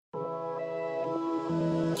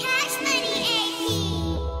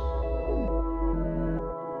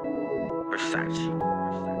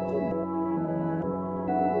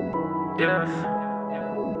Straight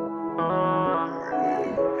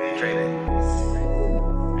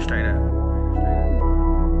up.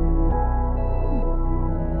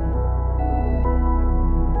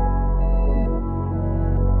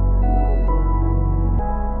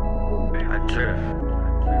 I drip.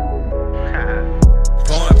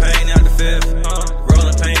 Pouring pain out the fifth,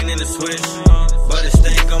 rolling pain in the switch. But it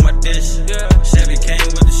stink on my dish. Chevy came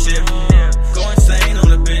with the shift. Go insane on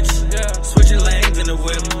the bitch. Switching lanes in the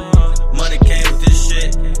whip. Money came with this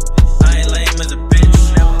shit. I ain't lame as a bitch.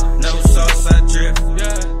 No sauce, I drip.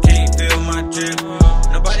 Can't feel my drip.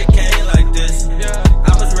 Nobody came like this.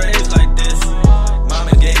 I was raised like this.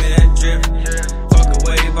 Mama gave me that drip. Fuck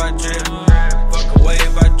away if I drip. Fuck away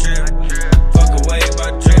if I drip. Fuck away if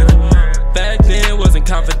I drip. Back then wasn't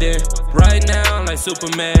confident. Right now I'm like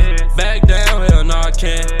Superman. Back down, hell no I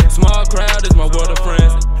can't. Small crowd is my world of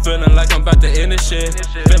friends. Feeling like I'm about to end this shit.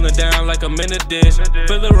 Feeling down like I'm in a dish.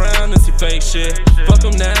 Feel around and see fake shit. Fuck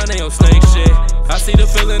them down, they on snake shit. I see the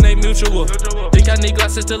feeling, they mutual. Think I need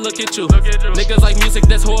glasses to look at you. Niggas like music,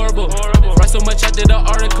 that's horrible. Write so much, I did an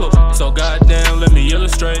article. So goddamn, let me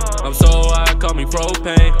illustrate. I'm so high, call me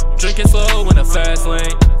propane. Drinking slow in a fast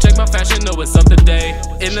lane. Check my fashion, know it's up to date.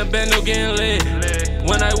 In the band, no getting lit.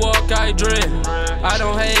 When I walk, I drip. I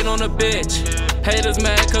don't hate on a bitch. Haters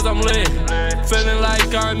mad cause I'm lit. Feeling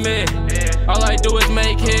like I'm it. All I do is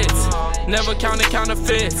make hits. Never counted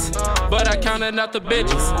counterfeits, but I counted out the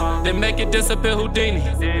bitches. They make it disappear Houdini.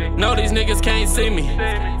 No, these niggas can't see me.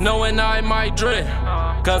 Knowing I might drip.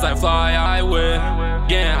 Cause I fly, I win.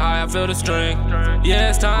 Getting high, I feel the strength. Yeah,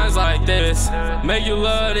 it's times like this make you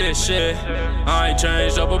love this shit. I ain't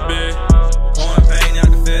changed up a bit. Pouring pain out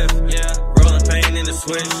the fifth, rolling pain in the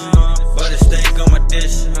switch. But it stink on my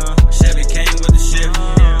dish. Chevy came with the shift.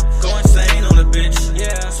 Go insane on the bitch.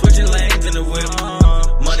 Switching lanes in the whip.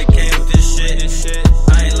 Money came with this shit.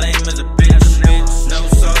 I ain't lame as a bitch. No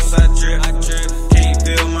sauce, I drip. Can't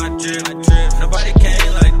feel my drip. Nobody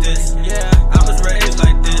came like this. I was raised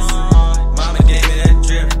like this. Mama gave me that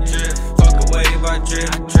drip. Fuck away if I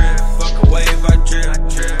drip. Fuck away if I drip.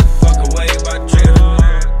 Fuck away if I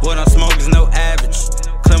drip. What I smoke is no average.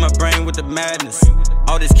 Clear my brain with the madness.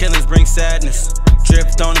 All these killings bring sadness.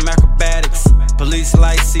 Drift on them acrobatics. Police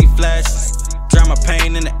lights, see flashes. Drown my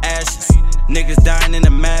pain in the ashes. Niggas dying in the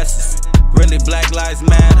masses. Really black lives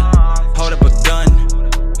matter. Hold up a gun.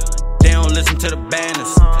 They don't listen to the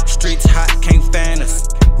banners. Streets hot, can't fan us.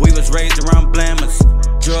 We was raised around blammers.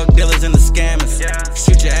 Drug dealers and the scammers.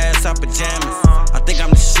 Shoot your ass out pajamas. I think I'm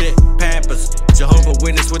the shit, Pampers. Jehovah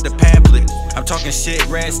Witness with the pamphlet. I'm talking shit,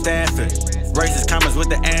 Red Stanford. Racist comments with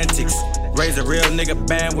the antics. Raise a real nigga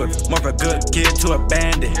bandwidth. More for a good kid to a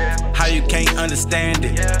bandit. How you can't understand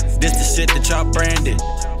it? This the shit that y'all branded.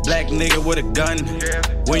 Black nigga with a gun.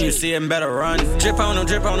 When you see him, better run. Drip on them,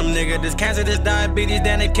 nigga. This cancer, this diabetes,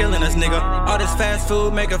 then they killing us, nigga. All this fast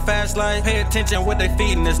food, make a fast life. Pay attention what they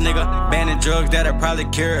feeding us, nigga. Banning drugs that'll probably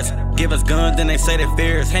cure us. Give us guns, then they say they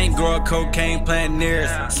fear us. Can't grow a cocaine plant near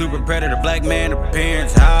us. Super predator, black man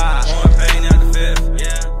appearance. Pouring pain out the fifth,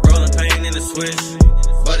 rolling pain in the switch.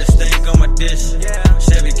 But it stink on my dish.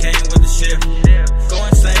 Chevy came with the shift. Go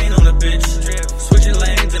insane on the bitch. Switching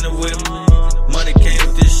lanes in the whip. Money came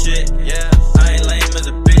with this shit. I ain't lame as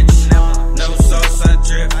a bitch. No sauce, I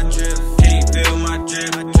drip. Can't feel my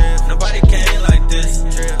drip. Nobody came like this.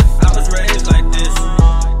 I was raised like this.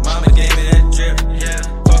 Mama gave me that drip.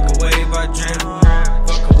 Fuck away if I drip.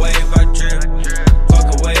 Fuck away if I drip.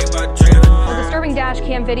 Fuck away if I drip. A disturbing dash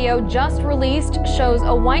cam video just released shows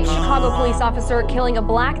a white Chicago police officer killing a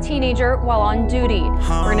black teenager while on duty.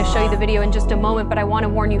 We're going to show you the video in just a moment, but I want to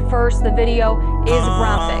warn you first, the video is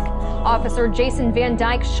graphic. Officer Jason Van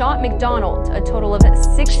Dyke shot McDonald a total of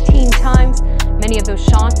 16 times. Many of those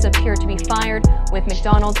shots appear to be fired, with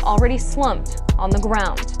McDonald already slumped on the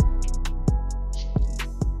ground.